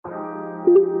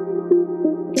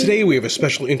Today we have a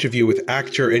special interview with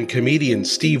actor and comedian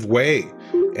Steve Way,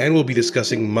 and we'll be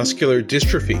discussing muscular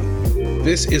dystrophy.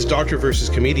 This is Doctor vs.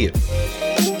 Comedian.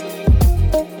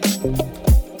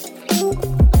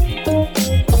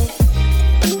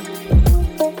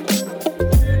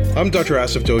 I'm Dr.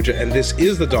 Asif Doja, and this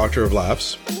is the Doctor of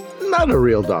Laughs. Not a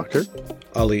real doctor.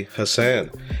 Ali Hassan.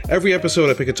 Every episode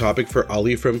I pick a topic for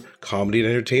Ali from comedy and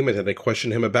entertainment and I question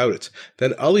him about it.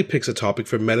 Then Ali picks a topic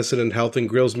from medicine and health and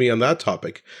grills me on that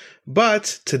topic.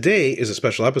 But today is a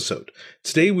special episode.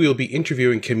 Today we will be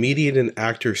interviewing comedian and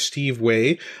actor Steve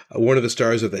Way, one of the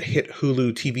stars of the hit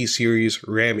Hulu TV series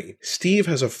Ramy. Steve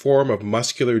has a form of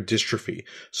muscular dystrophy,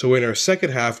 so in our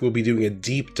second half we'll be doing a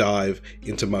deep dive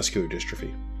into muscular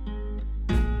dystrophy.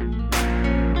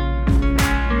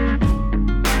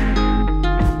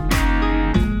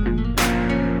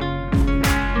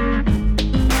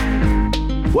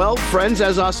 Well, friends,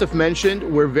 as Asif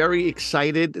mentioned, we're very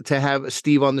excited to have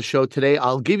Steve on the show today.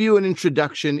 I'll give you an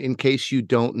introduction in case you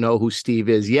don't know who Steve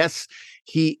is. Yes,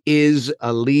 he is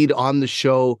a lead on the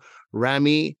show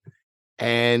Ramy,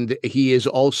 and he is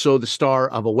also the star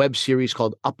of a web series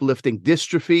called Uplifting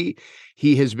Dystrophy.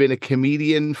 He has been a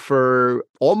comedian for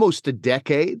almost a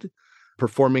decade,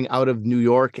 performing out of New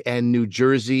York and New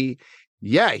Jersey.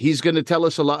 Yeah, he's going to tell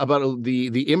us a lot about the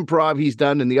improv he's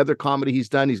done and the other comedy he's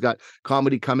done. He's got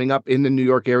comedy coming up in the New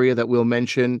York area that we'll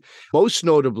mention. Most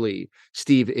notably,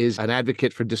 Steve is an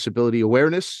advocate for disability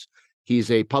awareness. He's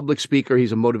a public speaker.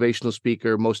 He's a motivational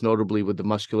speaker, most notably with the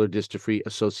Muscular Dystrophy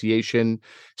Association.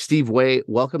 Steve Way,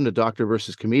 welcome to Doctor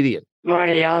vs. Comedian.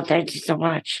 Morning, y'all. Thank you so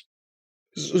much.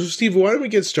 So, Steve, why don't we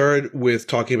get started with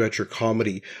talking about your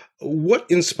comedy? What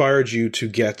inspired you to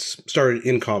get started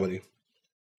in comedy?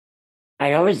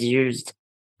 I always used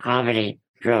comedy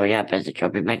growing up as a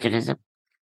coping mechanism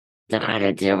to kind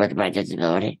of deal with my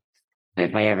disability.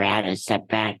 If I ever had a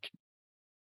setback,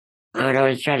 I would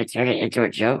always try to turn it into a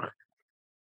joke.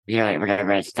 You know, like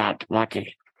whenever I stopped walking,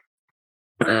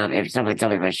 if someone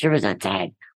told me my shoe was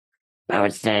untied, I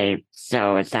would say,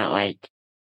 so it's not like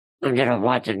I'm going to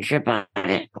watch and trip on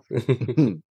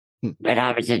it. But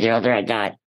obviously, the older I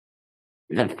got,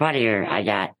 the funnier I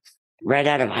got. Right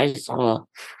out of high school,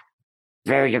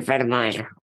 very good friend of mine,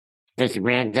 this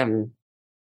random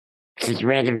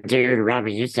dude,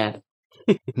 Ramy Youssef,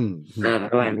 who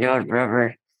I've known for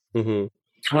over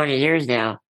 20 years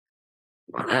now,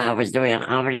 was doing a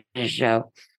comedy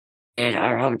show in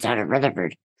our hometown of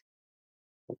Rutherford.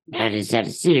 And he said,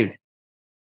 Steve,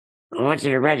 I want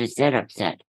you to write a stand-up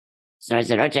set. So I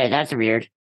said, okay, that's weird.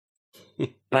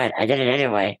 But I did it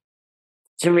anyway.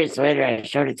 2 weeks later, I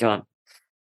showed it to him.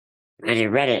 And he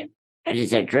read it. And he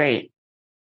said, great.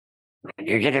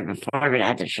 You're going to perform it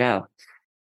at the show.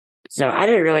 So I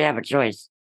didn't really have a choice.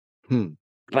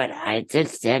 But I did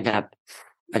stand up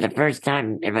for the first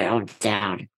time in my own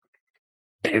town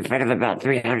in front of about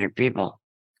 300 people.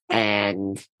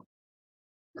 And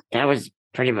that was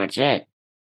pretty much it.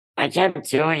 I kept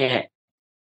doing it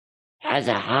as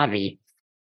a hobby.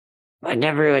 I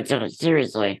never really took it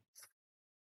seriously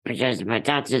because my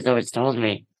doctors always told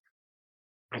me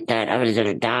that I was going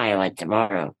to die like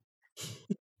tomorrow.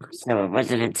 So it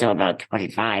wasn't until about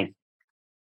 25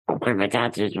 when my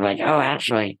doctors were like, oh,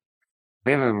 actually,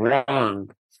 we were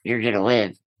wrong. You're going to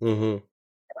live. I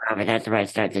mean, that's where I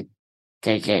started to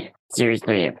take it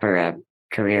seriously for a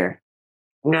career.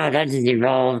 No, that just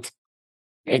evolved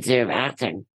into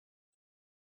acting.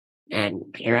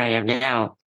 And here I am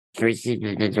now, 3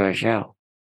 seasons into a show.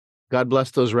 God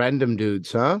bless those random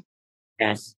dudes, huh?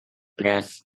 Yes.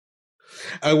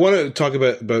 I want to talk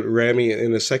about Ramy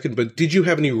in a second, but did you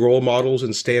have any role models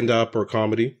in stand-up or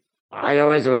comedy? I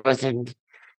always listened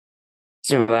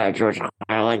to George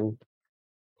Carlin,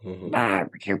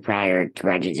 Richard Pryor,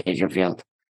 Rodney Dangerfield.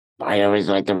 I always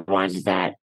liked the ones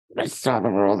that saw the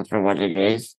world for what it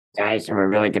is. Guys who were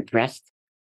really depressed.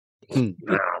 I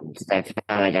felt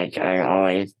like I could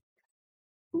always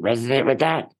resonate with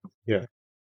that. Yeah.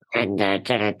 And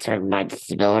kind of turn my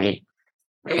disability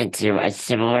into a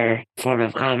similar form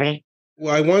of comedy.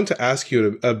 Well, I wanted to ask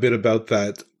you a bit about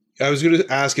that. I was going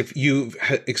to ask if you've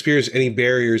experienced any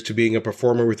barriers to being a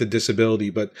performer with a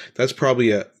disability, but that's probably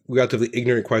a relatively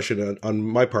ignorant question on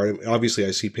my part. Obviously,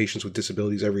 I see patients with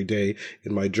disabilities every day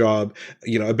in my job.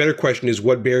 You know, a better question is,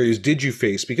 what barriers did you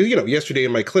face? Because, you know, yesterday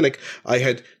in my clinic, I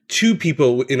had 2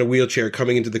 people in a wheelchair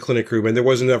coming into the clinic room, and there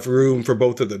wasn't enough room for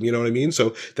both of them. You know what I mean?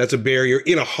 So that's a barrier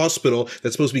in a hospital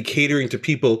that's supposed to be catering to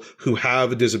people who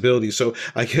have a disability. So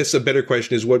I guess a better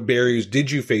question is, what barriers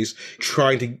did you face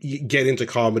trying to get into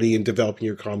comedy and developing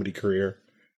your comedy career?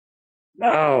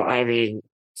 Oh, I mean,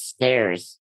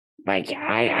 stairs. Like,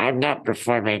 I'm not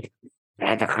performing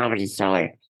at the Comedy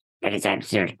Cellar anytime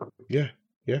soon. Yeah.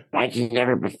 I just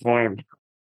never performed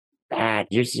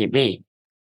at UCB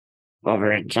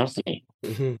over in Chelsea.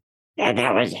 Hmm. And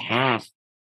that was half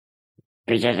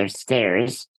because of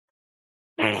stairs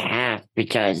and half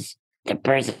because the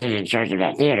person in charge of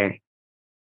that theater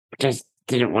just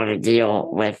didn't want to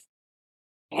deal with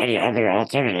any other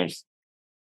alternatives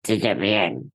to get me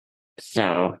in.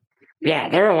 So, yeah,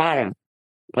 there are a lot of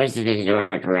places in New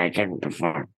York where I couldn't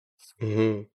perform.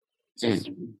 Hmm. It's just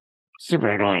super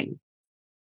annoying.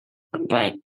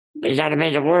 But you gotta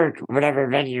make it work, whatever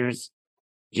venues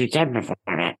you can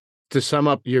perform at. To sum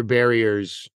up your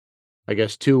barriers, I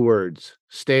guess 2 words: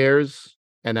 stairs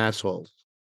and assholes,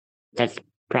 That's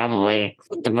probably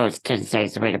the most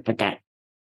concise way to put that.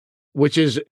 which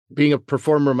is, being a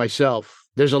performer myself,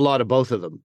 there's a lot of both of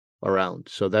them around.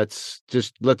 So that's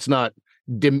just, let's not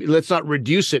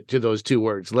reduce it to those 2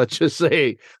 words. Let's just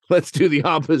say, let's do the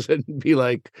opposite and be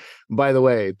like, by the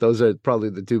way, those are probably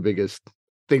the 2 biggest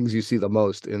things you see the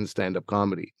most in stand-up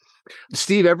comedy.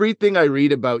 Steve, everything I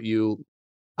read about you,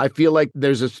 I feel like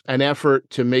there's an effort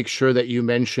to make sure that you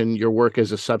mention your work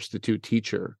as a substitute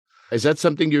teacher. Is that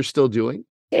something you're still doing?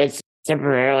 It's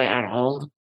temporarily on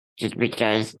hold just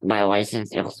because my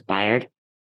license expired.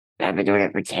 I've been doing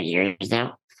it for 10 years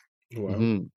now. Wow.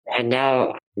 Mhm. And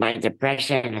now my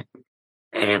depression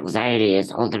and anxiety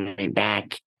is holding me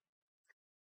back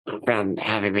from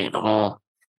having me call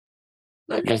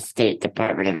the State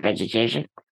Department of Education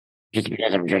just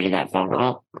because I'm drinking that phone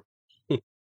call.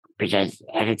 Because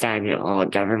anytime you call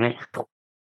government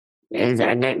is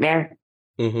a nightmare.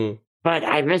 Hmm. But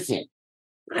I miss it.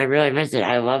 I really miss it.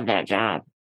 I love that job.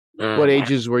 What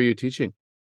ages were you teaching?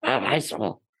 High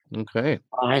school. Okay.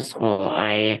 High school.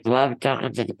 I love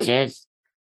talking to the kids,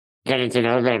 getting to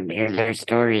know them, hear their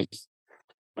stories.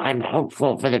 I'm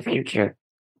hopeful for the future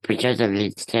because of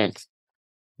these kids.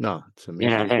 No, it's You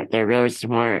amazing. know, they're really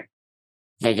smart.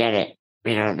 They get it.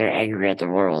 You know, they're angry at the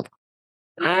world.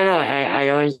 I don't know. I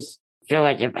always feel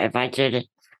like if I could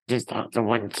just talk to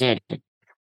one kid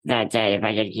that day, if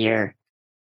I could hear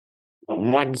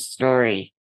one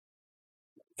story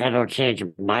that'll change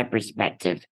my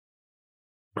perspective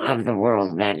of the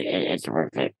world, then it's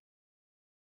worth it.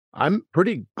 I'm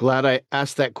pretty glad I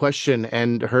asked that question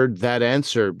and heard that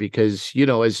answer because,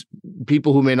 as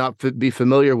people who may not be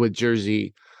familiar with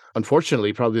Jersey,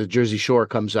 unfortunately, probably the Jersey Shore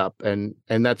comes up, and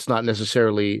that's not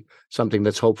necessarily something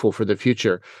that's hopeful for the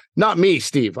future. Not me,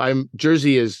 Steve.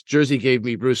 Jersey gave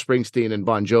me Bruce Springsteen and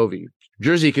Bon Jovi.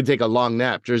 Jersey can take a long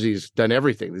nap. Jersey's done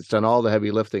everything. It's done all the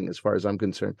heavy lifting as far as I'm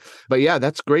concerned. But yeah,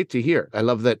 that's great to hear. I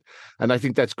love that. And I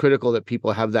think that's critical that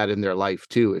people have that in their life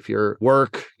too. If your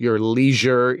work, your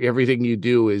leisure, everything you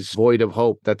do is void of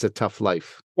hope, that's a tough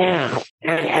life. Yeah.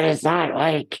 And it's not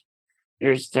like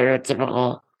your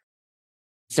stereotypical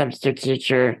substitute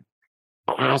teacher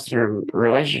classroom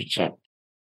relationship.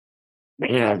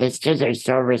 You know, these kids are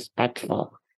so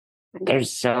respectful. They're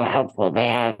so helpful. They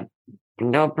have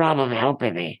no problem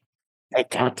helping me. They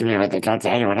talk to me like they talk to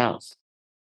anyone else.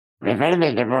 If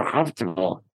anything, they're more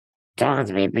comfortable talking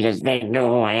to me because they know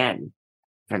who I am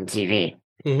from TV.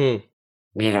 Hmm.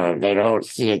 You know, they don't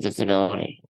see a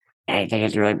disability. And I think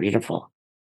it's really beautiful.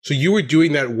 So you were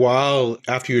doing that while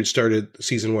after you had started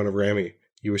season 1 of Ramy,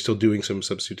 you were still doing some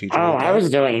substitute teaching. Oh, like I that?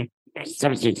 was doing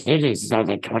substitute teaching since I was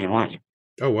like 21.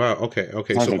 Oh wow. Okay.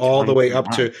 Sounds So like all the way 20.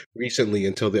 up to recently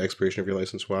until the expiration of your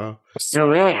license. Wow. So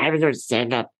really, I was doing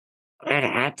stand-up and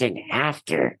acting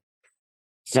after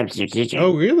substitute teaching.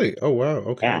 Oh really? Oh wow.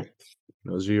 Okay. Yeah.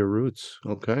 Those are your roots.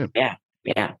 Okay.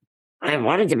 Yeah. I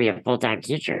wanted to be a full-time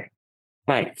teacher,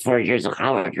 but 4 years of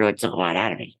college really took a lot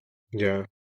out of me. Yeah.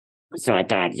 So I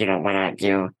thought, why not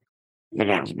do the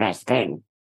next best thing?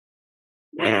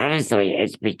 And honestly,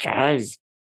 it's because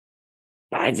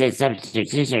I did substitute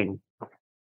teaching.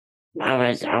 I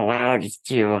was allowed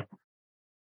to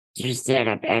do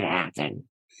stand-up and acting.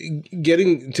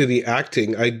 Getting to the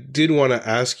acting, I did want to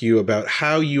ask you about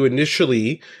how you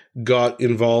initially got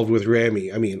involved with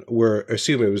Ramy. I mean, we're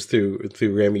assuming it was through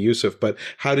Ramy Youssef, but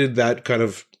how did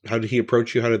he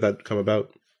approach you? How did that come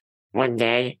about? One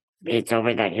day, he told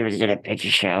me that he was going to pitch a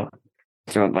show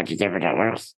to a bunch of different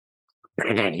networks,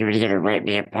 and that he was going to write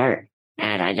me a part.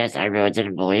 And I guess I really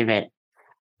didn't believe it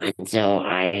until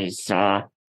I saw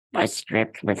a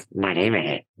script with my name in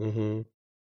it. Mm-hmm.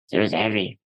 It was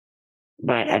heavy.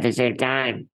 But at the same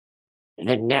time,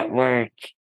 the network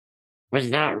was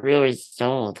not really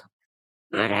sold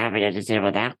on having a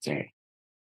disabled actor.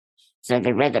 So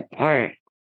they read the part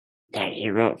that he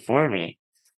wrote for me.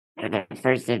 And the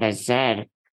first thing they said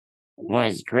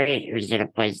was, great, who's going to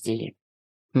play Steve?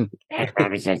 Hmm. And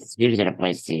Robbie said, Steve's going to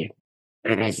play Steve.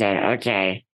 And I said,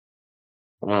 okay,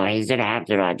 well, he's going to have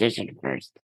to audition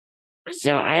first.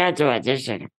 So I had to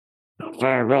audition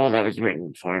for a role that was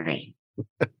written for me.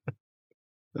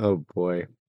 Oh boy.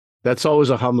 That's always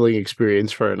a humbling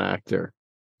experience for an actor.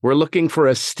 We're looking for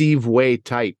a Steve Way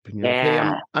type. And you're like, hey,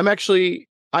 Yeah.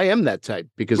 I am that type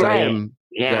because I Right. am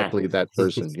Yeah. exactly that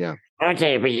person. Yeah.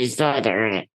 Okay, but you still had to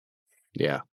earn it.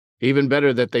 Yeah. Even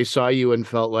better that they saw you and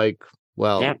felt like,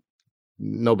 well, Yep.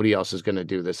 nobody else is going to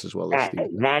do this as well as Steve.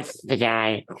 That's the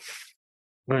guy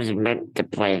who's meant to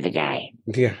play the guy.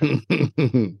 Yeah.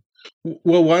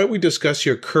 Well, why don't we discuss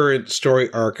your current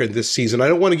story arc in this season? I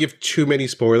don't want to give too many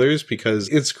spoilers because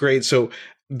it's great. So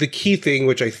the key thing,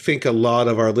 which I think a lot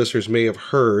of our listeners may have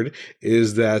heard,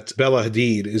 is that Bella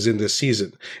Hadid is in this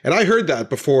season. And I heard that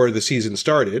before the season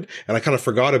started, and I kind of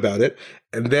forgot about it.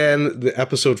 And then the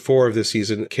episode 4 of this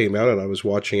season came out, and I was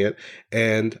watching it,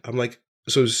 and I'm like,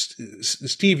 so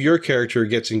Steve, your character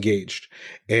gets engaged,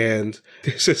 and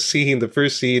there's a scene, the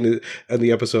first scene in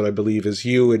the episode, I believe, is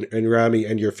you and Rami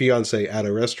and your fiance at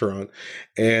a restaurant.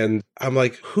 And I'm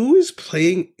like, who is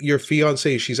playing your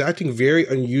fiance? She's acting very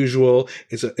unusual.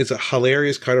 It's a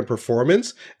hilarious kind of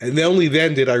performance. And only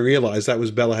then did I realize that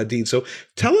was Bella Hadid. So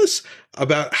tell us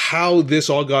about how this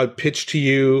all got pitched to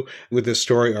you with this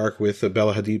story arc with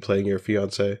Bella Hadid playing your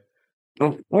fiance.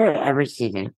 Before every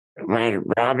season, when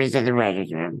Robbie's in the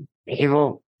writing room, he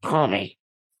will call me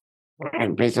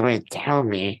and basically tell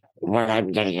me what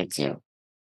I'm getting into.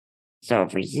 So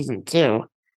for season 2,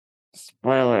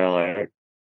 spoiler alert,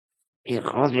 he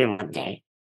called me one day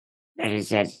and he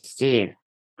said, Steve,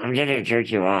 I'm going to jerk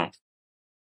you off.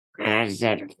 And I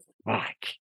said, fuck.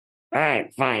 All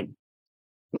right, fine.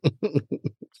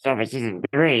 So for season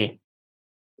 3,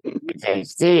 he said,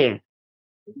 Steve,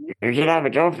 you're going to have a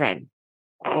girlfriend.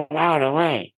 Oh, wow, no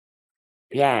way.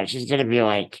 Yeah, she's going to be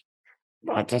like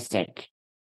autistic.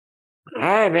 All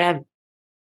right, man.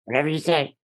 Whatever you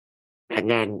say. And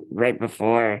then right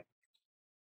before,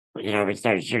 we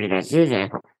started shooting that season,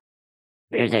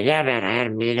 he was like, yeah, man, I had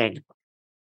a meeting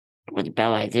with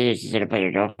Bella Hadid. She's going to play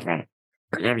your girlfriend.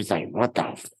 And I'm just like, what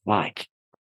the fuck?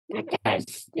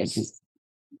 It's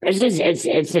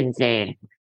insane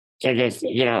to just,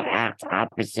 act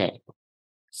opposite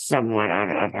someone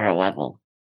of her level.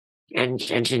 And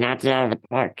she knocked it out of the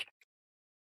park.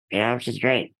 She's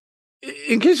great.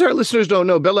 In case our listeners don't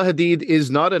know, Bella Hadid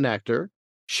is not an actor.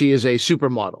 She is a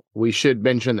supermodel. We should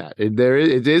mention that.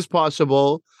 It is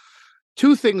possible.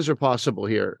 Two things are possible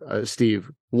here,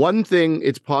 Steve. One thing,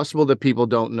 it's possible that people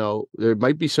don't know. There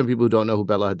might be some people who don't know who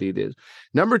Bella Hadid is.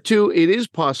 Number two, it is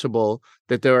possible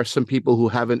that there are some people who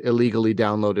haven't illegally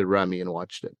downloaded Rami and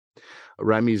watched it.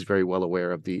 Rami is very well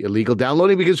aware of the illegal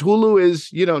downloading because Hulu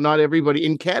is, not everybody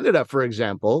in Canada, for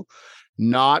example.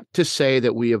 Not to say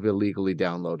that we have illegally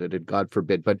downloaded it, God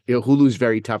forbid, but Hulu is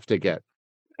very tough to get.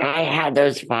 I had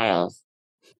those files.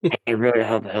 I really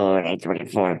hope Hulu and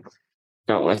A24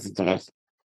 don't listen to this.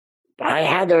 I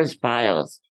had those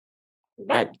files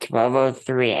at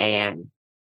 12:03 a.m.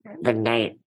 the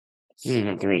night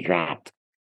season 3 dropped.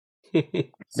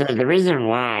 So the reason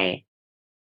why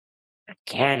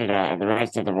Canada and the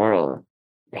rest of the world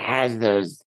has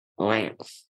those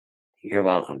links, you're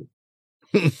welcome.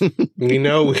 He's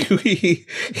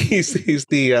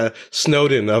the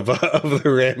Snowden of the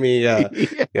Rami.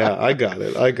 Yeah, I got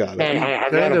it. I'm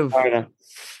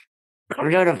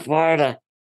going to Florida.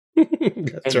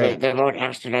 That's right. They won't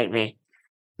extradite me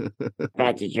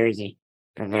back to Jersey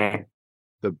from there.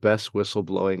 The best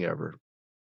whistleblowing ever.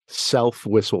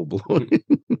 Self-whistleblowing.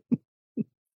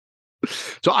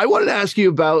 So I wanted to ask you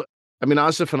about,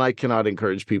 Asif and I cannot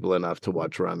encourage people enough to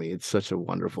watch Rami. It's such a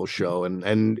wonderful show. And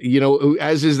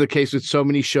as is the case with so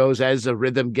many shows, as the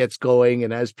rhythm gets going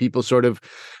and as people sort of,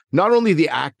 not only the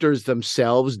actors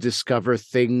themselves discover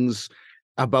things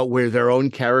about where their own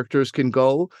characters can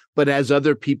go, but as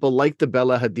other people like the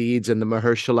Bella Hadids and the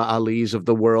Mahershala Alis of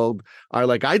the world are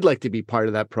like, I'd like to be part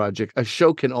of that project. A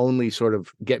show can only sort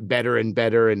of get better and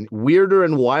better and weirder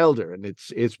and wilder. And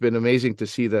it's been amazing to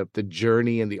see the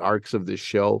journey and the arcs of this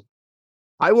show.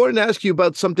 I wanted to ask you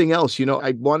about something else.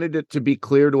 I wanted it to be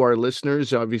clear to our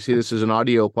listeners. Obviously, this is an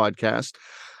audio podcast.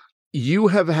 You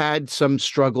have had some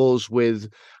struggles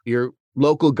with your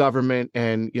local government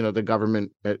and, the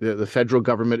government, the federal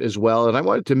government as well. And I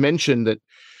wanted to mention that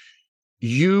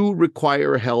you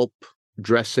require help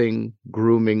dressing,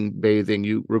 grooming, bathing.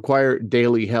 You require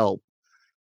daily help.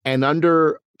 And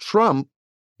under Trump,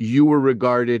 you were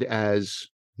regarded as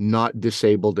not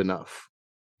disabled enough.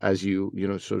 as you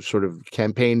sort of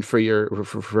campaigned for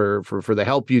for the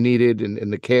help you needed in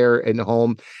the care in the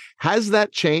home. Has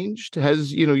that changed?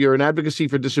 You're an advocacy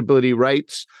for disability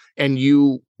rights and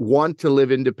you want to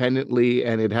live independently,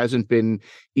 and it hasn't been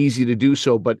easy to do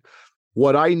so. But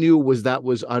what I knew was that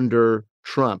was under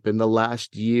Trump. In the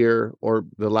last year or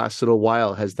the last little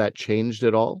while, has that changed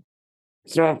at all?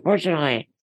 So unfortunately,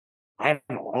 I've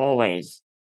always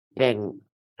been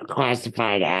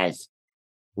classified as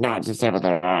not disabled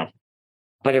at all.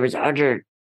 But it was under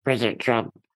President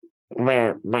Trump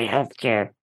where my health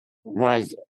care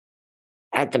was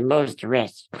at the most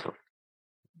risk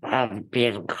of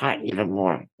being cut even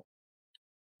more.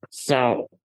 So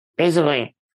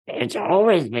basically, it's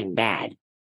always been bad.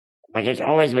 Like, it's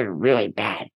always been really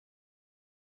bad.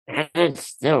 And it's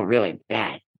still really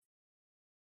bad.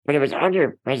 But it was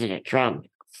under President Trump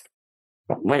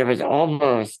when it was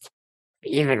almost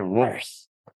even worse.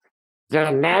 So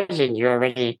imagine you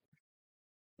already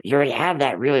have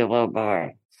that really low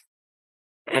bar,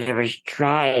 and it was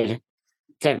tried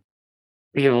to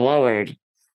be lowered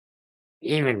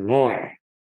even more.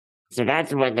 So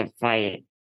that's when the fight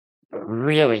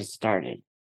really started.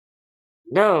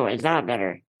 No, it's not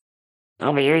better. A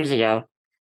couple years ago,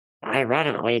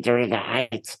 ironically, during the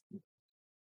height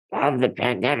of the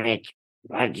pandemic,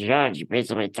 a judge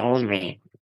basically told me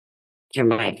to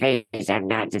my face I'm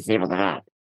not disabled enough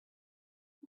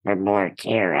for more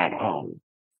care at home.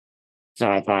 So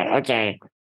I thought, okay,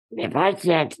 if I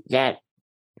can't get,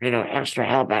 extra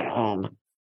help at home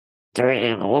during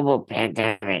a global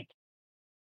pandemic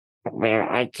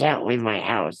where I can't leave my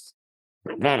house,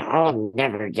 then I'll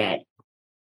never get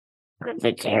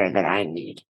the care that I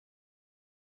need.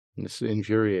 It's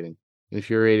infuriating.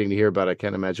 Infuriating to hear about. I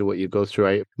can't imagine what you go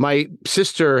through. My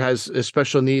sister has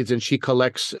special needs, and she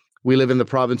collects. We live in the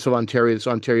province of Ontario. This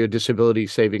Ontario Disability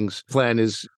Savings Plan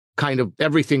is kind of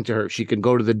everything to her. She can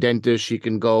go to the dentist. She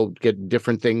can go get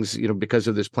different things, because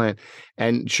of this plan.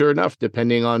 And sure enough,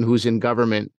 depending on who's in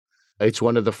government, it's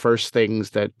one of the first things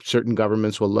that certain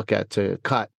governments will look at to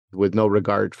cut, with no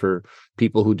regard for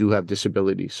people who do have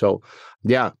disabilities. So,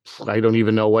 yeah, I don't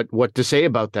even know what to say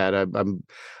about that.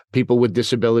 People with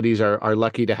disabilities are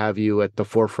lucky to have you at the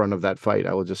forefront of that fight.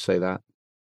 I will just say that.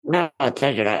 No,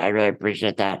 thank you. I really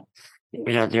appreciate that.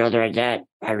 The older I get,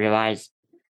 I realize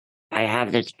I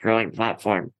have this growing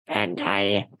platform, and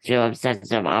I feel a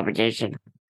sense of obligation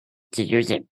to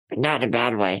use it, but not in a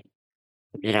bad way.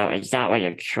 It's not like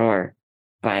a chore,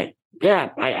 but yeah,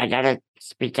 I gotta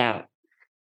speak out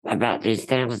about these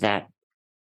things that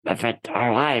affect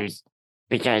our lives,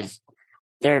 because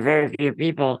there are very few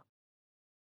people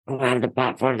who have the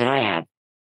platform that I have.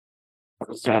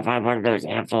 So if I'm one of those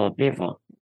handful of people,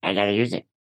 I gotta use it.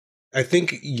 I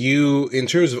think you, in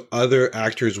terms of other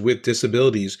actors with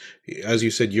disabilities, as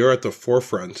you said, you're at the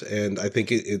forefront. And I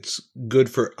think it's good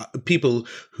for people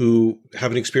who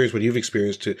haven't experienced what you've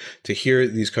experienced to hear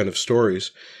these kind of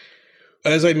stories.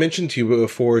 As I mentioned to you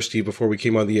before, Steve, before we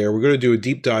came on the air, we're going to do a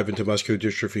deep dive into muscular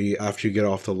dystrophy after you get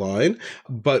off the line.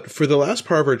 But for the last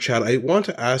part of our chat, I want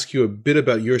to ask you a bit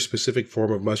about your specific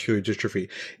form of muscular dystrophy.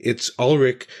 It's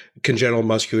Ullrich congenital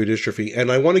muscular dystrophy.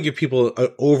 And I want to give people an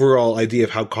overall idea of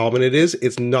how common it is.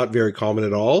 It's not very common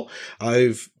at all.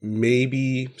 I've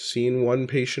maybe seen one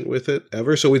patient with it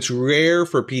ever. So it's rare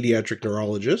for pediatric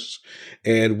neurologists,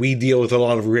 and we deal with a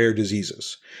lot of rare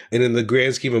diseases. And in the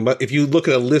grand scheme of, if you look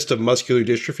at a list of muscular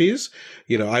dystrophies,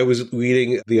 I was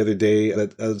reading the other day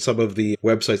that some of the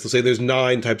websites, they'll say there's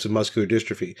 9 types of muscular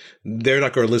dystrophy. They're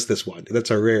not going to list this one. That's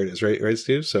how rare it is, right? Right,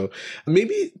 Steve? So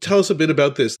maybe tell us a bit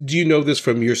about this. Do you know this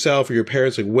from yourself or your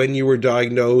parents? Like, when you were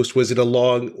diagnosed, was it a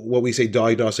long, what we say,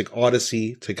 diagnostic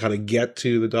odyssey to kind of get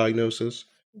to the diagnosis?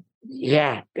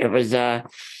 Yeah, it was about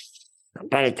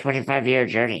a 25-year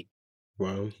journey.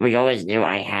 Wow. We always knew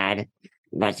I had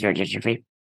muscular dystrophy.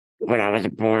 When I was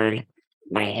born,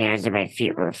 my hands and my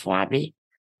feet were floppy,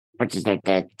 which is like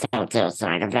the telltale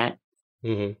sign of that.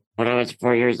 Mm-hmm. When I was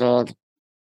 4 years old,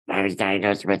 I was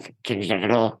diagnosed with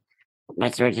congenital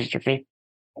muscular dystrophy,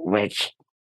 which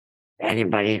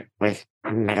anybody with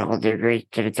a medical degree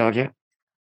could have told you.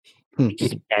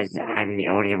 Just because I'm the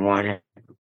only one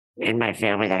in my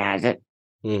family that has it.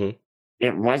 Mm-hmm.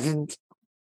 It wasn't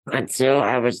until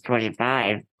I was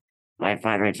 25 I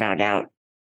finally found out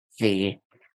the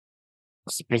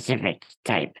specific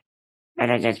type.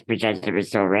 And I guess because it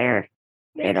was so rare,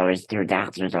 it always threw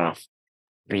doctors off.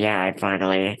 But yeah, I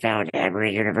finally found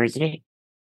Emory University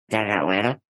down in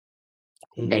Atlanta.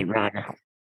 Mm-hmm. They run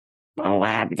a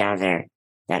lab down there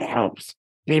that helps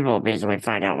people basically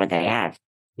find out what they have.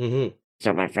 Mm-hmm.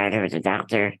 So my friend who was a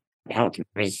doctor helped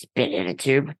me spit in a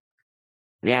tube.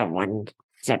 Yeah, one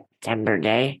September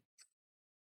day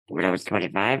when I was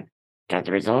 25, got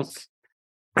the results,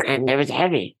 and it was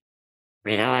heavy.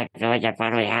 I feel like I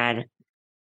finally had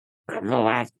the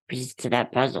last piece to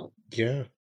that puzzle. Yeah.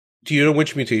 Do you know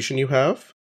which mutation you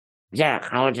have? Yeah,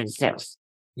 collagen 6.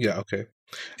 Yeah, okay.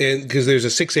 And because there's a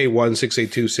 6A1,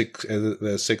 6A2, 6 the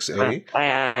 6A.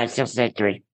 I still say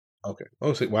 3. Okay.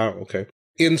 Oh, wow. Okay.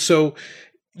 And so,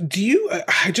 do you?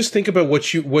 I just think about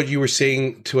what you were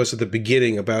saying to us at the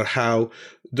beginning about how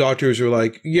doctors are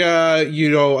like, yeah,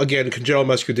 again, congenital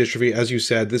muscular dystrophy, as you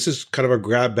said, this is kind of a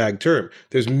grab bag term.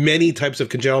 There's many types of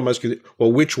congenital muscular.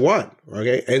 Well, which one?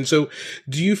 Okay. And so,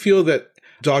 do you feel that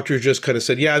doctors just kind of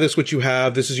said, yeah, this is what you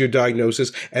have, this is your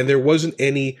diagnosis, and there wasn't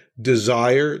any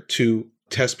desire to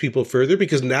test people further?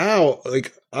 Because now,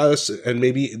 like us and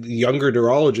maybe the younger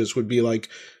neurologists would be like,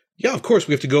 yeah, of course,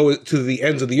 we have to go to the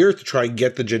ends of the earth to try and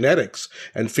get the genetics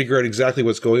and figure out exactly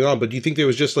what's going on. But do you think there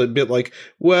was just a bit like,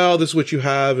 well, this is what you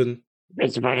have? And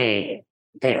it's funny.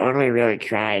 They only really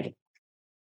tried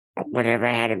whenever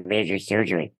I had a major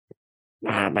surgery.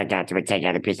 My doctor would take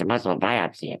out a piece of muscle and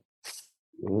biopsy it.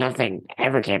 Nothing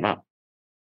ever came up.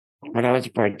 When I was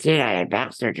 14, I had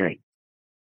back surgery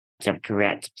to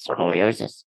correct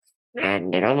scoliosis,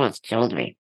 and it almost killed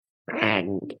me.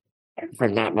 And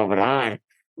from that moment on,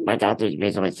 my doctors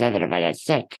basically said that if I get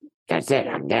sick, that's it,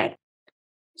 I'm dead.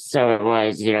 So it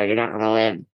was, you're not going to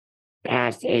live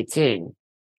past 18,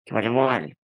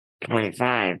 21,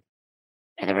 25.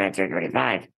 And then when I turned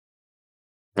 25,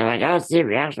 they're like, oh, Steve,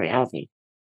 you're actually healthy.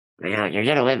 You're going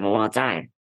to live a long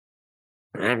time.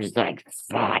 And I'm just like,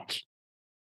 fuck.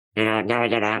 Now I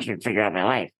got to actually figure out my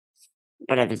life.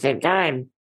 But at the same time,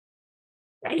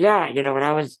 yeah, when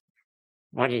I was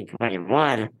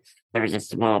 2021, there was a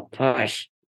small push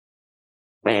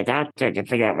by a doctor to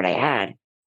figure out what I had.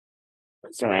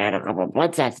 So I had a couple of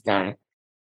blood tests done,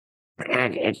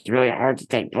 and it's really hard to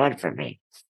take blood from me.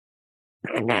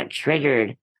 And that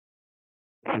triggered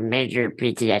a major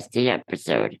PTSD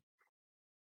episode.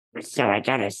 So I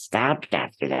kind of stopped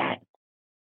after that.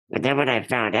 But then when I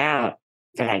found out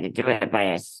that I could do it by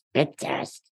a spit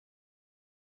test,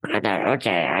 I thought,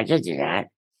 okay, I can do that.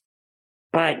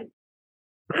 But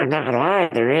I'm not gonna lie,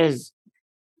 there is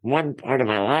one part of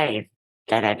my life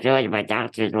that I feel like my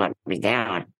doctors let me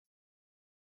down.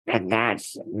 And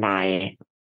that's my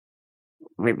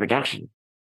reproduction.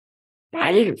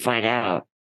 I didn't find out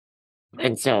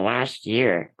until last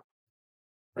year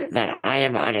that I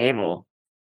am unable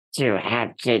to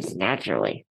have kids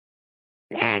naturally.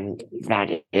 And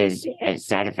that is a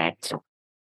side effect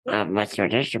of muscular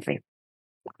dystrophy.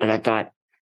 And I thought,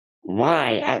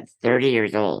 why at 30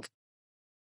 years old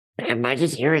am I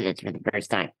just hearing this for the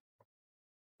first time?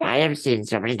 I have seen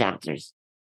so many doctors.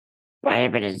 I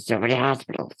have been in so many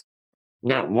hospitals.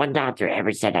 Not one doctor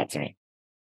ever said that to me.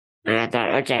 And I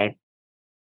thought, okay,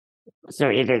 so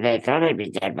either they thought I'd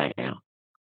be dead by now,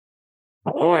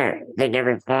 or they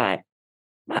never thought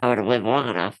I would live long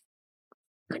enough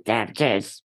to have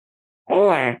kids,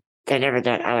 or they never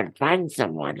thought I would find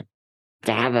someone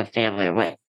to have a family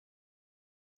with.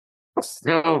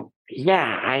 So, yeah,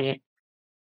 I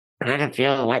kind of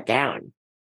feel let down.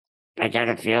 I kind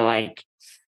of feel like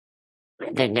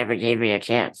they never gave me a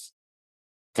chance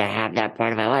to have that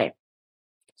part of my life.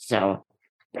 So,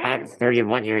 at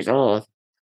 31 years old,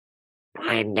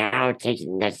 I'm now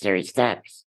taking necessary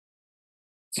steps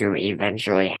to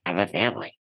eventually have a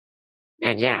family.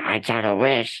 And yeah, I kind of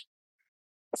wish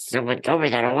someone told me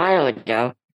that a while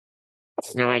ago,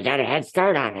 so I got a head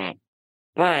start on that.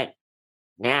 But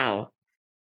now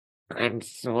I'm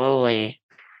slowly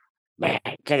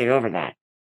getting over that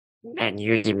and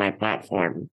using my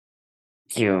platform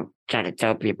to try to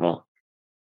tell people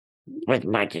with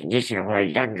my condition who are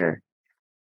younger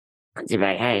to be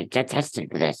like, hey, get tested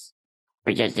for this.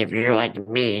 Because if you're like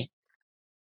me,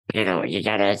 you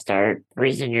gotta start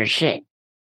freezing your shit.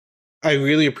 I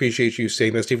really appreciate you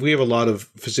saying that, Steve. We have a lot of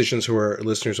physicians who are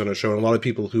listeners on our show, and a lot of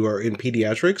people who are in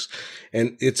pediatrics,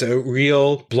 and it's a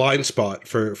real blind spot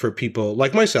for people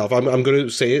like myself. I'm going to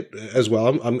say it as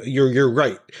well. You're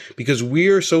right, because we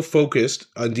are so focused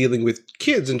on dealing with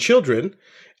kids and children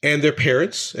and their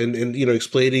parents and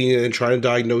explaining and trying to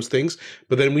diagnose things.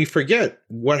 But then we forget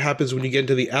what happens when you get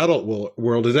into the adult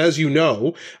world. And as you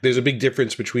know, there's a big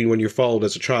difference between when you're followed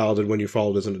as a child and when you're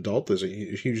followed as an adult. There's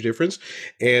a huge difference.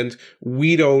 And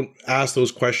we don't ask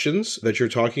those questions that you're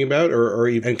talking about or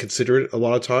even consider it a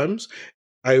lot of times.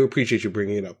 I appreciate you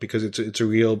bringing it up because it's a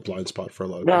real blind spot for a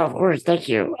lot of people. No, of course, thank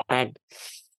you. And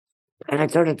I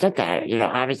sort of took that,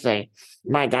 obviously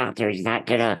my doctor is not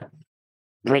gonna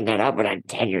bring that up when I'm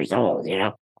 10 years old,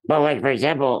 But like, for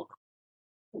example,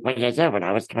 like I said, when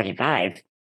I was 25,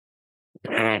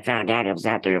 and I found out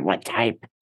exactly what type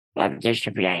of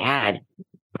dystrophy I had,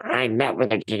 I met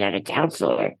with a genetic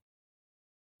counselor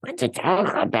to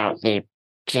talk about the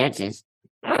chances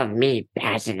of me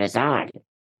passing this on.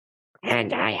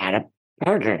 And I had a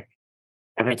partner,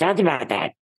 and we talked about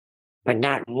that, but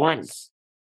not once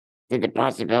did the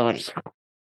possibility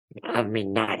of me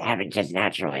not having kids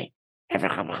naturally ever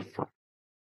come up.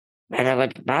 And I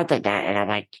looked back at that, and I'm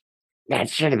like, that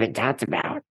should have been talked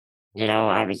about,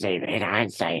 obviously in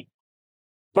hindsight.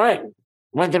 But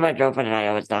one thing my girlfriend and I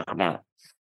always talk about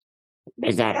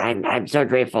is that I'm so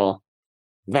grateful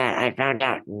that I found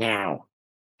out now,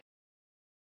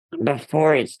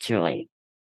 before it's too late,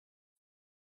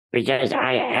 because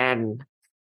I am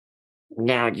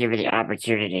now given the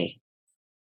opportunity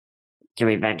to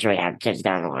eventually have kids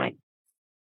down the line.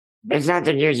 It's not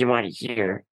the news you want to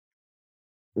hear.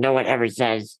 No one ever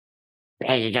says,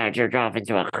 hey, you gotta jerk off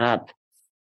into a cup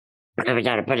and we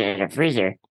gotta put it in a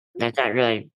freezer. That's not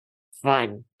really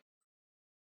fun.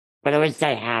 But at least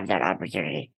I have that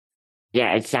opportunity.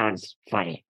 Yeah, it sounds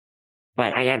funny,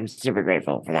 but I am super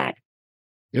grateful for that.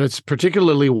 It's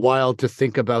particularly wild to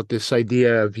think about this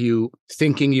idea of you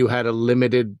thinking you had a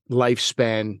limited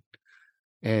lifespan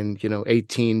and,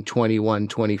 18, 21,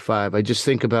 25. I just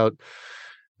think about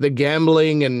the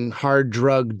gambling and hard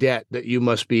drug debt that you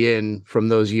must be in from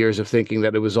those years of thinking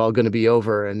that it was all going to be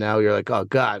over. And now you're like, oh,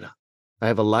 God, I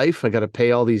have a life. I got to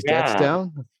pay all these debts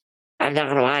down. I'm not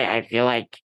going to lie. I feel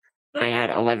like I had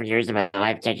 11 years of my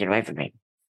life taken away from me.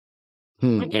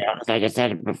 Like I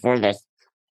said before this,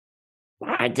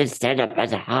 I did stand up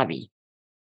as a hobby.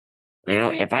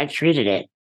 If I treated it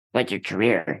like a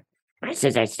career,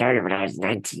 since I started when I was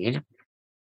 19,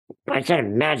 I can't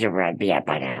imagine where I'd be at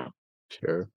by now.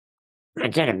 Sure. I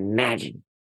can't imagine.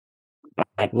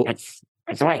 But that's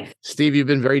life. Steve, you've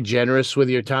been very generous with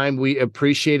your time. We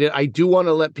appreciate it. I do want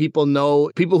to let people know,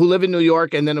 people who live in New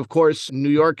York, and then, of course, New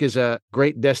York is a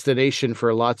great destination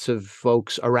for lots of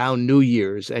folks around New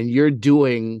Year's, and you're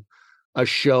doing a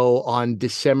show on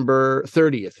December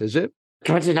 30th, is it?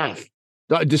 29th.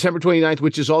 December 29th,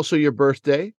 which is also your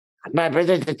birthday? My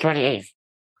birthday's the 28th.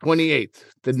 28th.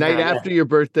 The night after your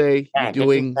birthday, you're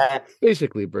doing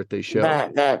basically a birthday show.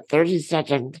 The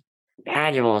 32nd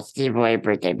annual Steve Boy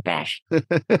birthday bash. That's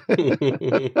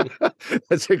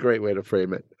a great way to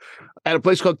frame it. At a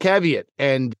place called Caveat,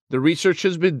 and the research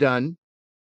has been done.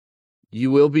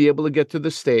 You will be able to get to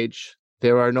the stage.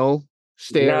 There are no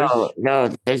stairs. No,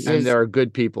 there are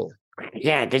good people.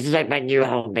 Yeah, this is like my new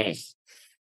home base.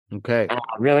 Okay.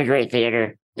 Really great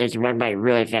theater. It's run by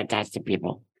really fantastic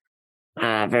people.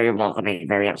 Very welcoming,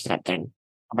 very accepting.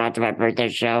 I'm out to my birthday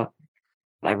show.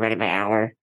 I'm running my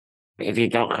hour. If you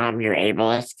don't come, you're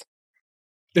ableist.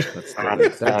 That's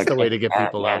the way to get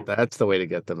people out. That's the way to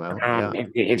get them out.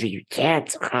 If you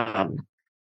can't come,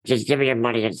 just give me your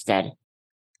money instead.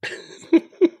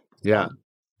 Yeah.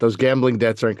 Those gambling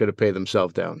debts aren't going to pay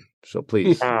themselves down. So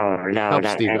please. No. Help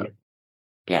Steve out.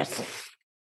 Yes.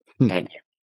 Thank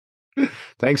you.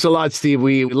 Thanks a lot, Steve.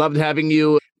 We loved having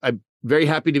you. I'm very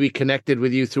happy to be connected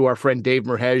with you through our friend Dave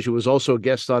Merhej, who was also a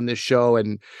guest on this show.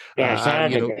 And shout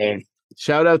out to Dave.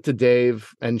 Shout out to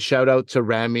Dave and shout out to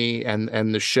Rami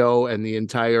and the show and the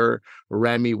entire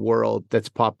Rami world that's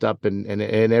popped up and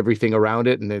everything around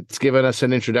it. And it's given us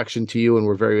an introduction to you, and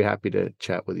we're very happy to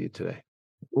chat with you today.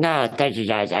 No, thank you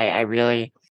guys. I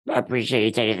really appreciate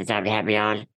you taking the time to have me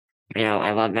on.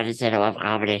 I love medicine. I love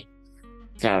comedy.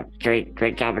 So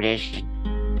great combination.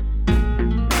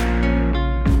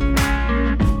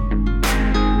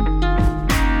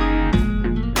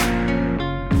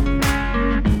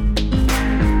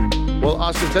 Well,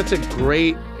 Austin, that's a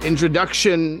great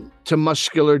introduction to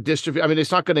muscular dystrophy. I mean,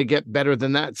 it's not going to get better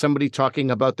than that. Somebody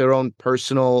talking about their own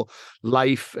personal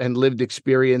life and lived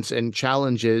experience and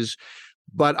challenges.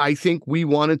 But I think we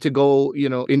wanted to go,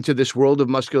 into this world of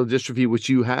muscular dystrophy, which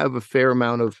you have a fair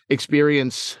amount of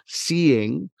experience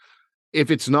seeing.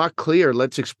 If it's not clear,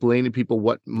 let's explain to people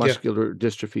what muscular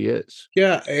dystrophy is.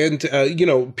 Yeah. And,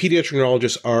 pediatric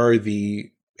neurologists are the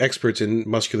experts in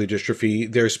muscular dystrophy.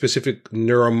 There are specific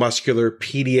neuromuscular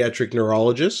pediatric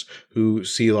neurologists who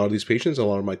see a lot of these patients, a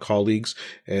lot of my colleagues.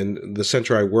 And the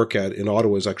center I work at in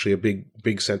Ottawa is actually a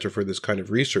big center for this kind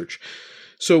of research.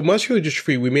 So muscular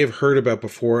dystrophy, we may have heard about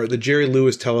before. The Jerry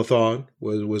Lewis Telethon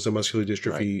was a muscular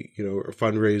dystrophy, a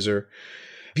fundraiser.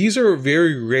 These are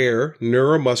very rare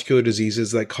neuromuscular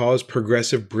diseases that cause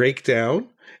progressive breakdown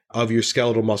of your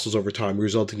skeletal muscles over time,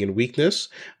 resulting in weakness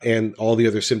and all the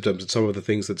other symptoms and some of the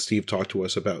things that Steve talked to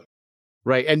us about.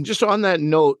 Right. And just on that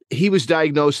note, he was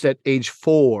diagnosed at age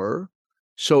 4.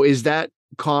 So is that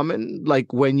common?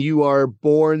 Like when you are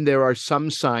born, there are some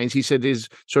signs. He said his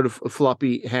sort of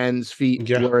floppy hands, feet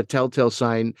Yeah, were a telltale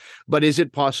sign. But is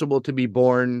it possible to be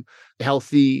born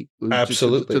healthy to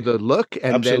absolutely. the look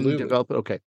and then Absolutely. develop it?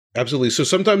 Okay. Absolutely. So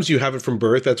sometimes you have it from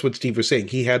birth. That's what Steve was saying.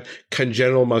 He had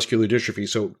congenital muscular dystrophy.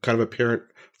 So kind of apparent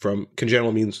from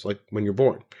congenital means like when you're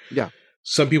born. Yeah.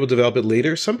 Some people develop it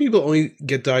later. Some people only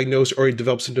get diagnosed or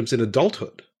develop symptoms in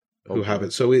adulthood who have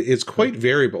it. So it's quite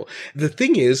variable. The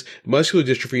thing is, muscular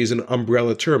dystrophy is an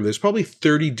umbrella term. There's probably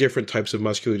 30 different types of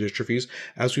muscular dystrophies.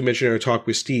 As we mentioned in our talk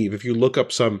with Steve, if you look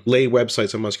up some lay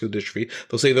websites on muscular dystrophy,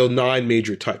 they'll say there are 9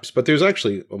 major types, but there's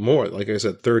actually more, like I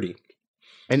said, 30.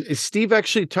 And Steve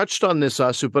actually touched on this,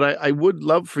 Asu, but I would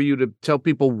love for you to tell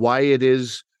people why it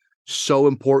is so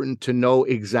important to know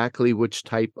exactly which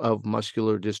type of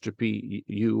muscular dystrophy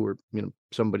you or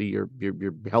somebody you're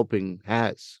helping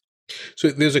has. So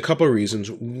there's a couple of reasons.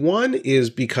 One is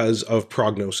because of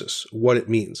prognosis, what it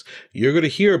means. You're going to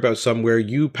hear about some where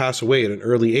you pass away at an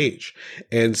early age.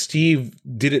 And Steve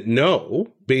didn't know,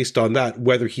 based on that,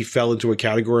 whether he fell into a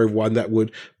category of one that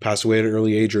would pass away at an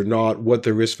early age or not, what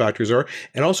the risk factors are,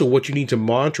 and also what you need to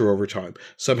monitor over time.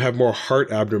 Some have more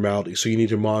heart abnormalities, so you need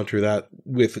to monitor that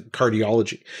with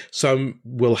cardiology. Some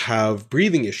will have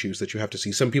breathing issues that you have to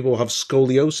see. Some people will have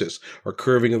scoliosis or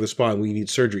curving of the spine where you need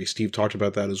surgery. Steve talked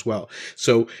about that as well.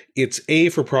 So it's A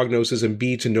for prognosis and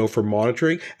B to know for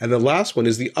monitoring. And the last one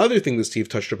is the other thing that Steve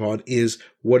touched upon is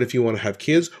what if you want to have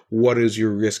kids? What is your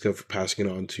risk of passing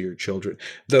it on to your children?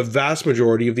 The vast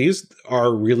majority of these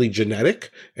are really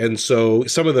genetic. And so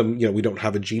some of them, we don't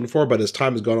have a gene for, but as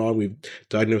time has gone on, we've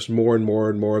diagnosed more and more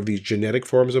and more of these genetic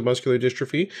forms of muscular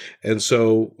dystrophy. And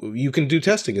so you can do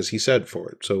testing, as he said, for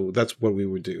it. So that's what we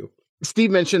would do.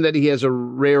 Steve mentioned that he has a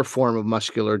rare form of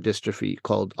muscular dystrophy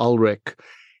called Ullrich.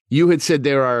 You had said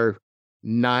there are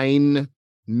 9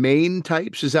 main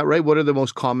types. Is that right? What are the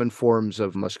most common forms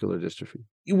of muscular dystrophy?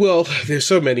 Well, there's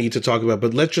so many to talk about,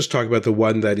 but let's just talk about the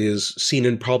one that is seen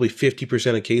in probably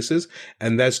 50% of cases,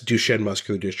 and that's Duchenne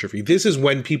muscular dystrophy. This is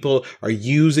when people are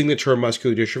using the term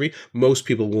muscular dystrophy, most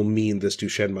people will mean this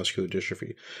Duchenne muscular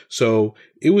dystrophy. So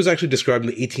it was actually described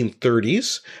in the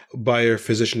 1830s by a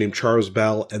physician named Charles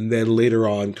Bell, and then later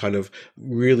on kind of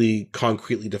really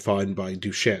concretely defined by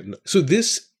Duchenne. So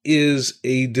this is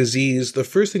a disease. The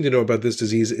first thing to know about this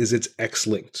disease is it's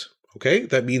X-linked. Okay,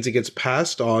 that means it gets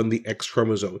passed on the X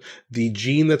chromosome. The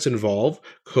gene that's involved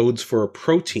codes for a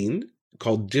protein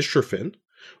called dystrophin,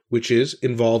 which is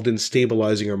involved in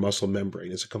stabilizing our muscle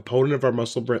membrane. It's a component of our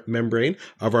muscle membrane,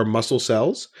 of our muscle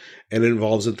cells, and it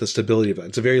involves in the stability of that.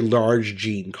 It's a very large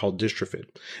gene called dystrophin.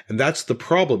 And that's the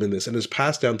problem in this, and it's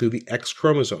passed down through the X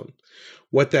chromosome.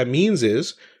 What that means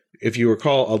is, if you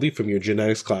recall, I'll leave from your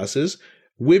genetics classes,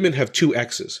 women have 2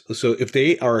 X's. So if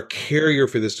they are a carrier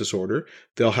for this disorder,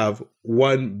 they'll have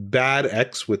one bad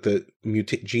X with the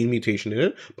gene mutation in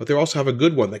it, but they also have a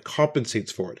good one that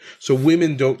compensates for it. So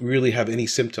women don't really have any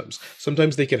symptoms.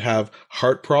 Sometimes they can have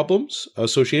heart problems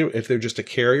associated if they're just a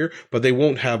carrier, but they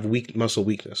won't have muscle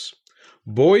weakness.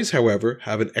 Boys, however,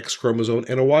 have an X chromosome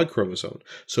and a Y chromosome.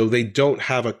 So they don't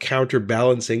have a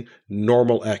counterbalancing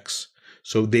normal X.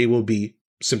 So they will be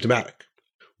symptomatic.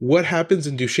 What happens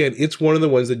in Duchenne? It's one of the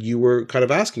ones that you were kind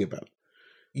of asking about.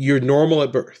 You're normal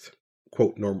at birth,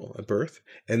 quote, normal at birth,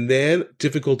 and then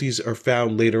difficulties are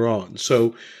found later on.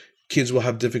 So kids will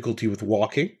have difficulty with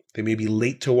walking. They may be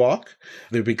late to walk.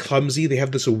 They'll be clumsy. They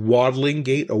have this waddling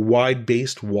gait, a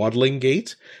wide-based waddling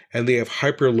gait, and they have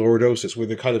hyperlordosis, where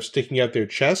they're kind of sticking out their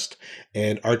chest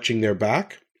and arching their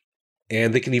back,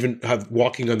 and they can even have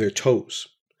walking on their toes.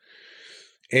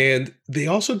 And they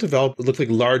also look like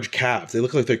large calves. They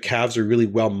look like their calves are really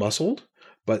well muscled,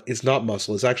 but it's not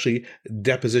muscle. It's actually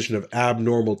deposition of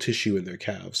abnormal tissue in their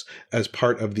calves as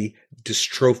part of the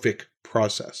dystrophic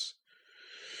process.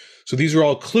 So these are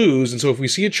all clues. And so if we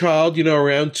see a child,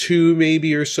 around 2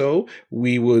 maybe or so,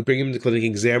 we would bring them to the clinic,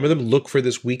 examine them, look for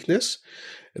this weakness.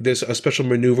 There's a special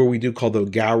maneuver we do called the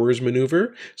Gowers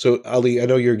maneuver. So, Ali, I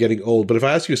know you're getting old, but if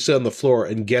I ask you to sit on the floor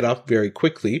and get up very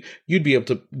quickly, you'd be able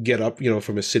to get up,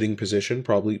 from a sitting position,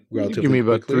 probably relatively Give me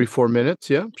about quickly. 3-4 minutes.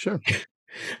 Yeah, sure.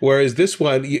 Whereas this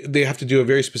one, they have to do a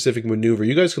very specific maneuver.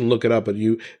 You guys can look it up, but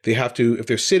they have to, if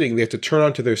they're sitting, they have to turn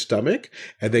onto their stomach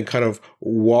and then kind of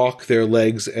walk their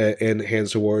legs and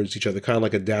hands towards each other, kind of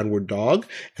like a downward dog,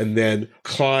 and then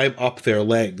climb up their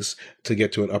legs to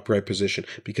get to an upright position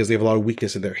because they have a lot of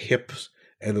weakness in their hips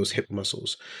and those hip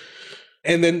muscles.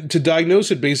 And then to diagnose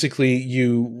it, basically,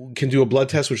 you can do a blood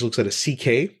test, which looks at a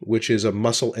CK, which is a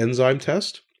muscle enzyme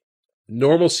test.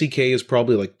 Normal CK is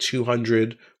probably like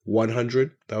 200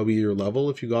 100. That would be your level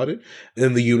if you got it.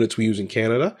 And the units we use in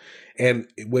Canada. And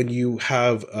when you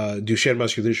have Duchenne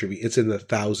muscular dystrophy, it's in the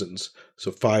thousands.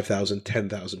 So 5,000,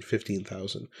 10,000,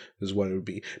 15,000 is what it would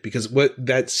be. Because what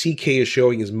that CK is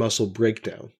showing is muscle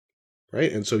breakdown,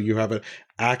 right? And so you have an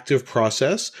active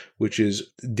process, which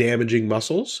is damaging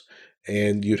muscles,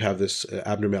 and you'd have this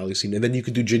abnormality seen. And then you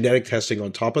could do genetic testing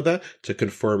on top of that to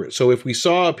confirm it. So if we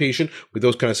saw a patient with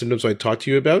those kind of symptoms I talked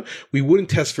to you about, we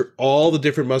wouldn't test for all the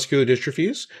different muscular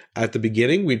dystrophies at the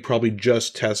beginning. We'd probably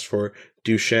just test for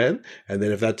Duchenne. And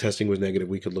then if that testing was negative,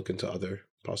 we could look into other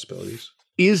possibilities.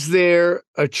 Is there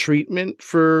a treatment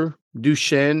for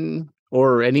Duchenne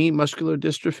or any muscular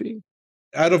dystrophy?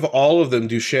 Out of all of them,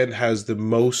 Duchenne has the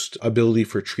most ability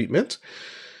for treatment,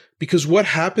 because what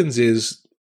happens is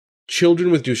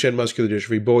children with Duchenne muscular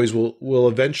dystrophy, boys, will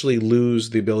eventually lose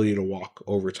the ability to walk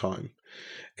over time.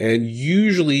 And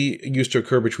usually it used to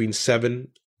occur between 7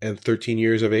 and 13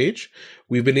 years of age.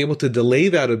 We've been able to delay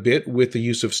that a bit with the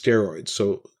use of steroids.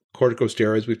 So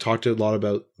corticosteroids, we've talked a lot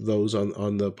about those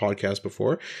on the podcast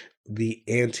before, the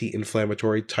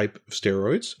anti-inflammatory type of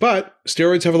steroids. But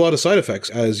steroids have a lot of side effects,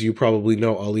 as you probably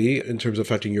know, Ali, in terms of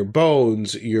affecting your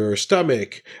bones, your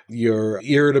stomach, your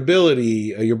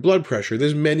irritability, your blood pressure.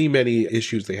 There's many, many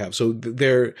issues they have. So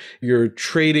you're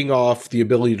trading off the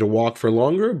ability to walk for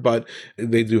longer, but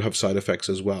they do have side effects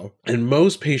as well. And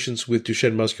most patients with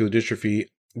Duchenne muscular dystrophy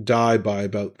die by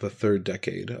about the third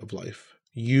decade of life,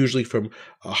 usually from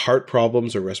heart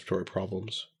problems or respiratory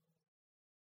problems.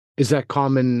 Is that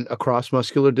common across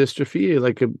muscular dystrophy?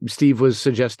 Like Steve was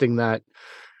suggesting that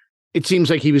it seems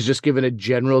like he was just given a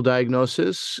general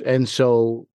diagnosis, and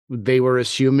so they were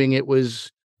assuming it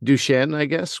was Duchenne, I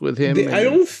guess, with him. I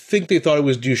don't think they thought it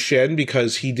was Duchenne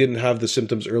because he didn't have the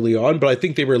symptoms early on, but I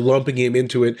think they were lumping him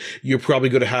into it. You're probably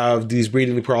going to have these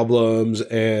breathing problems,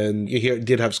 and he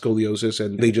did have scoliosis,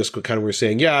 and they just kind of were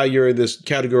saying, yeah, you're in this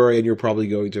category and you're probably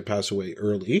going to pass away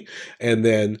early. And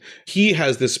then he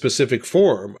has this specific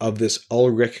form of this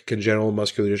Ullrich congenital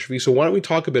muscular dystrophy. So why don't we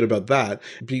talk a bit about that?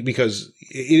 Because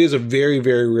it is a very,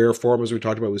 very rare form, as we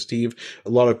talked about with Steve.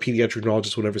 A lot of pediatric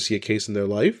neurologists will never see a case in their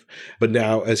life. But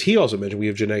now, as he also mentioned, we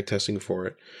have genetic testing for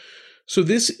it. So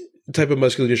this type of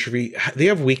muscular dystrophy, they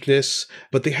have weakness,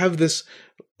 but they have this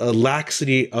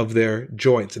laxity of their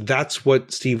joints. And that's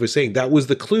what Steve was saying. That was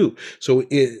the clue. So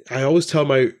I always tell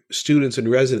my students and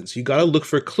residents, you got to look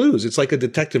for clues. It's like a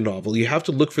detective novel. You have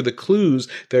to look for the clues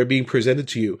that are being presented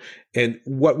to you. And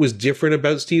what was different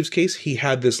about Steve's case, he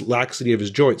had this laxity of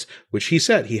his joints, which he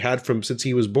said he had since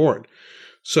he was born.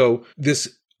 So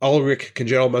this Ullrich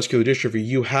congenital muscular dystrophy,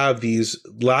 you have these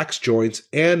lax joints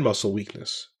and muscle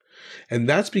weakness. And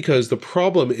that's because the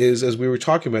problem is, as we were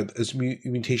talking about, is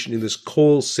mutation in this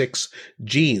COL6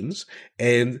 genes.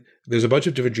 And there's a bunch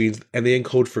of different genes, and they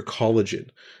encode for collagen.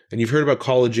 And you've heard about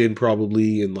collagen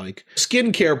probably in like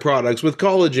skincare products with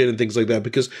collagen and things like that,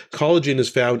 because collagen is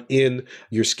found in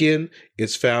your skin,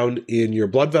 it's found in your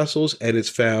blood vessels, and it's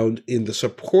found in the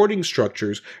supporting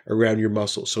structures around your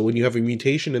muscles. So when you have a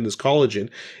mutation in this collagen,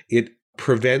 it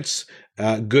prevents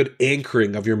good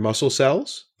anchoring of your muscle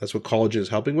cells. That's what collagen is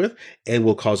helping with, and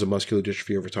will cause a muscular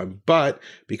dystrophy over time. But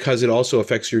because it also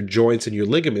affects your joints and your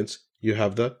ligaments, you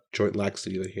have the joint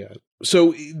laxity that he had.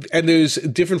 So, and there's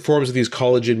different forms of these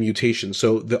collagen mutations.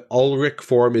 So the Ullrich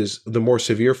form is the more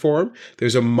severe form.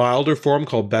 There's a milder form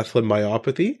called Bethlem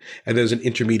myopathy, and there's an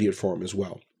intermediate form as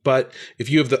well. But if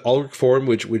you have the Ullrich form,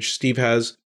 which Steve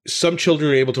has, some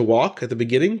children are able to walk at the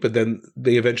beginning, but then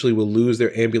they eventually will lose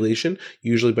their ambulation,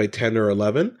 usually by 10 or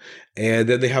 11. And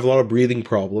then they have a lot of breathing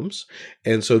problems.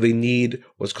 And so they need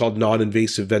what's called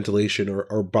non-invasive ventilation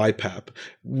or BiPAP.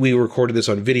 We recorded this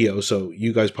on video, so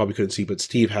you guys probably couldn't see, but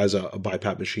Steve has a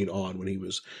BiPAP machine on when he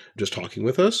was just talking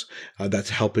with us. That's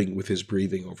helping with his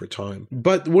breathing over time.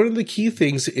 But one of the key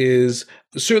things is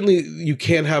certainly you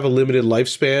can have a limited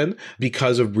lifespan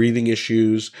because of breathing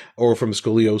issues or from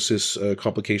scoliosis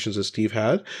complications as Steve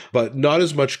had, but not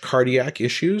as much cardiac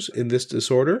issues in this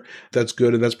disorder. That's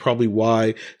good. And that's probably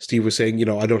why Steve was saying,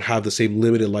 I don't have the same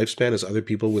limited lifespan as other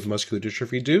people with muscular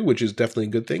dystrophy do, which is definitely a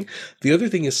good thing. The other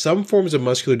thing is some forms of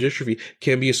muscular dystrophy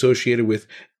can be associated with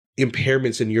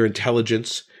impairments in your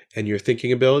intelligence and your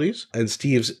thinking abilities, and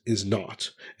Steve's is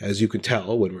not. As you can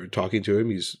tell when we're talking to him,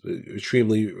 he's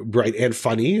extremely bright and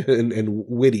funny and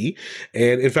witty.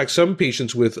 And in fact, some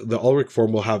patients with the Ullrich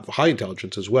form will have high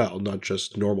intelligence as well, not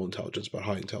just normal intelligence, but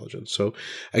high intelligence. So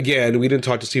again, we didn't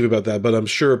talk to Steve about that, but I'm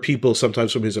sure people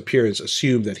sometimes from his appearance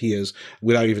assume that he has,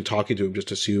 without even talking to him,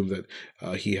 just assume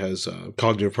that he has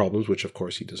cognitive problems, which of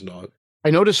course he does not.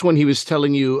 I noticed when he was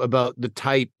telling you about the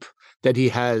type that he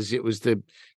has, it was the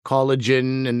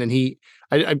collagen, and then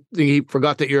I think he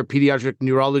forgot that you're a pediatric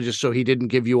neurologist, so he didn't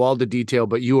give you all the detail,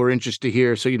 but you were interested to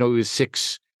hear. So, he was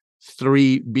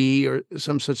 6'3" or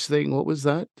some such thing. What was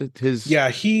that?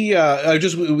 He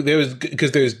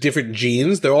because there's different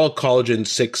genes. They're all collagen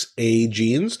 6A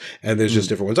genes, and there's just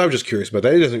different ones. I was just curious about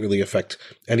that. It doesn't really affect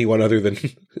anyone other than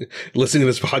listening to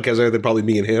this podcast, other than probably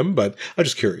me and him, but I'm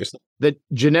just curious. The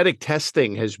genetic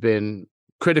testing has been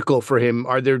critical for him.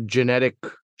 Are there genetic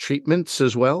treatments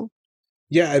as well?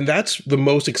 Yeah, and that's the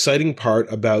most exciting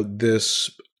part about this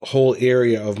whole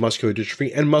area of muscular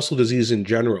dystrophy and muscle disease in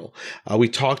general. We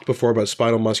talked before about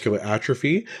spinal muscular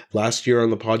atrophy last year on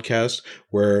the podcast,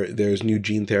 where there's new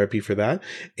gene therapy for that.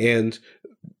 And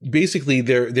basically,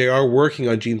 they are working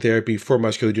on gene therapy for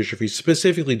muscular dystrophy,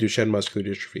 specifically Duchenne muscular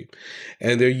dystrophy.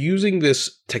 And they're using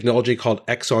this technology called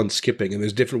exon skipping, and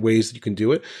there's different ways that you can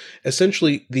do it.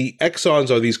 Essentially, the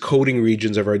exons are these coding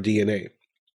regions of our DNA.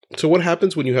 So what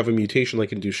happens when you have a mutation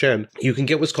like in Duchenne, you can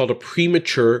get what's called a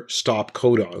premature stop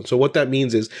codon. So what that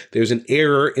means is there's an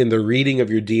error in the reading of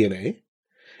your DNA.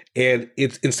 And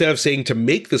it's instead of saying to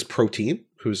make this protein,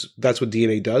 that's what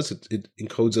DNA does, it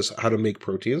encodes us how to make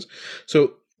proteins.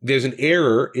 So there's an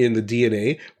error in the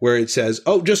DNA where it says,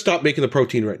 oh, just stop making the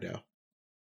protein right now,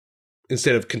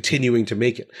 instead of continuing to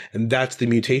make it. And that's the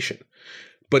mutation.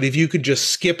 But if you could just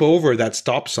skip over that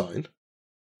stop sign,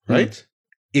 right?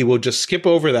 It will just skip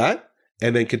over that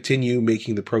and then continue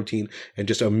making the protein and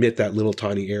just omit that little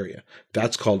tiny area.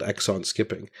 That's called exon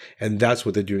skipping. And that's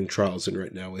what they're doing trials in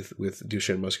right now with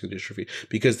Duchenne muscular dystrophy.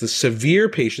 Because the severe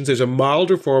patients, there's a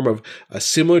milder form of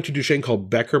similar to Duchenne called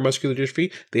Becker muscular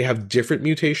dystrophy. They have different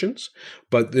mutations,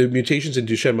 but the mutations in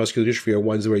Duchenne muscular dystrophy are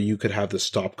ones where you could have the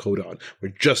stop codon, where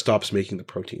it just stops making the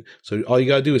protein. So all you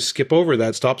got to do is skip over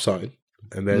that stop sign,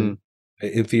 and then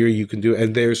in theory, you can do it.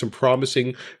 And there's some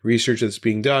promising research that's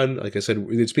being done. Like I said,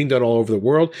 it's being done all over the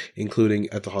world, including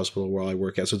at the hospital where I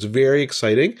work at. So it's very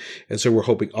exciting. And so we're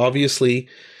hoping, obviously,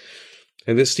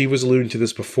 and this, Steve was alluding to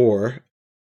this before,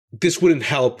 this wouldn't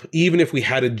help even if we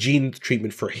had a gene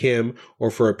treatment for him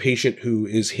or for a patient who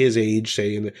is his age,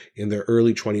 say in their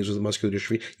early 20s with muscular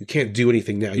dystrophy. You can't do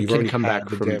anything now. You've already come back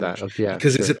from that.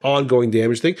 Because it's an ongoing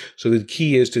damage thing. So the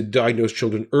key is to diagnose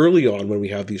children early on when we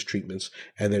have these treatments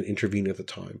and then intervene at the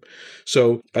time.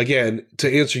 So again, to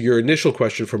answer your initial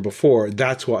question from before,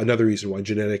 that's another reason why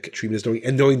genetic treatment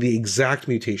is knowing the exact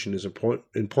mutation is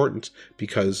important,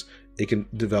 because it can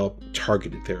develop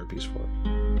targeted therapies for it.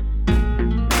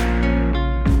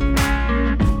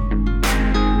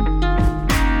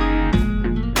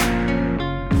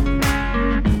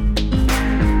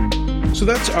 So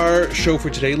that's our show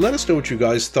for today. Let us know what you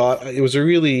guys thought. It was a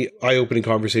really eye-opening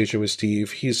conversation with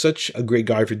Steve. He's such a great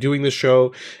guy for doing this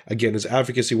show. Again, his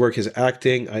advocacy work, his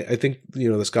acting, I think,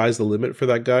 the sky's the limit for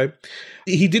that guy.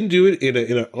 He didn't do it in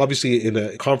a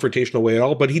confrontational way at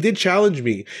all, but he did challenge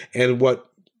me and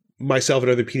what myself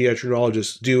and other pediatric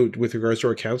neurologists do with regards to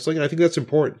our counseling. And I think that's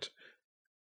important.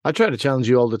 I try to challenge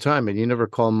you all the time, and you never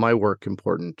call my work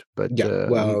important. But yeah,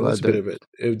 that's a bit of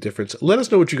a difference. Let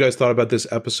us know what you guys thought about this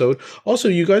episode. Also,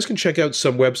 you guys can check out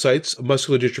some websites.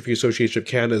 Muscular Dystrophy Association of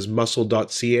Canada is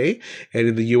muscle.ca, and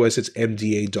in the US, it's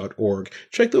mda.org.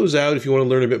 Check those out if you want to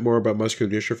learn a bit more about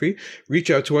muscular dystrophy. Reach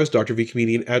out to us, Dr. V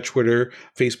Comedian, at Twitter,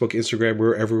 Facebook, Instagram,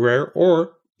 we're everywhere,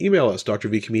 or email us,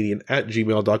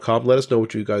 drvcomedian@gmail.com. Let us know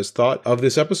what you guys thought of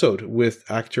this episode with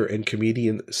actor and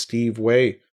comedian Steve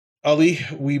Way. Ali,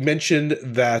 we mentioned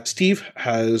that Steve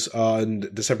has on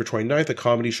December 29th a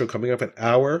comedy show coming up, an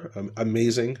hour.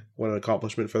 Amazing. What an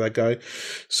accomplishment for that guy.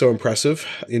 So impressive.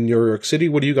 In New York City,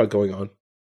 what do you got going on?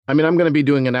 I mean, I'm going to be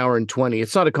doing an hour and 20.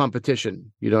 It's not a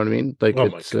competition. You know what I mean? Like,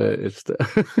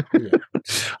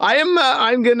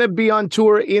 I'm going to be on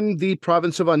tour in the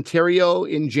province of Ontario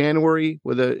in January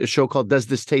with a show called Does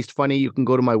This Taste Funny? You can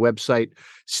go to my website,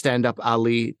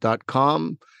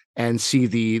 standupali.com. and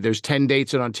see there's 10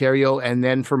 dates in Ontario. And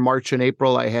then for March and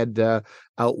April, I head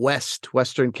out west,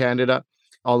 Western Canada.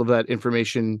 All of that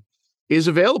information is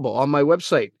available on my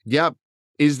website. Yeah.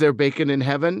 Is there bacon in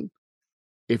heaven?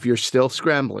 If you're still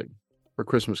scrambling for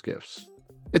Christmas gifts.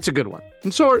 It's a good one.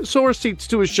 And so are seats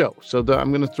to his show. So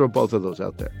I'm going to throw both of those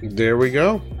out there. There we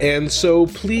go. And so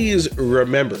please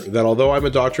remember that although I'm a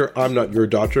doctor, I'm not your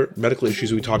doctor. Medical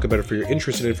issues we talk about are for your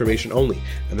interest and information only,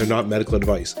 and they're not medical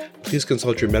advice. Please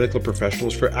consult your medical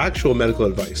professionals for actual medical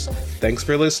advice. Thanks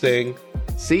for listening.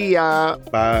 See ya.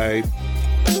 Bye.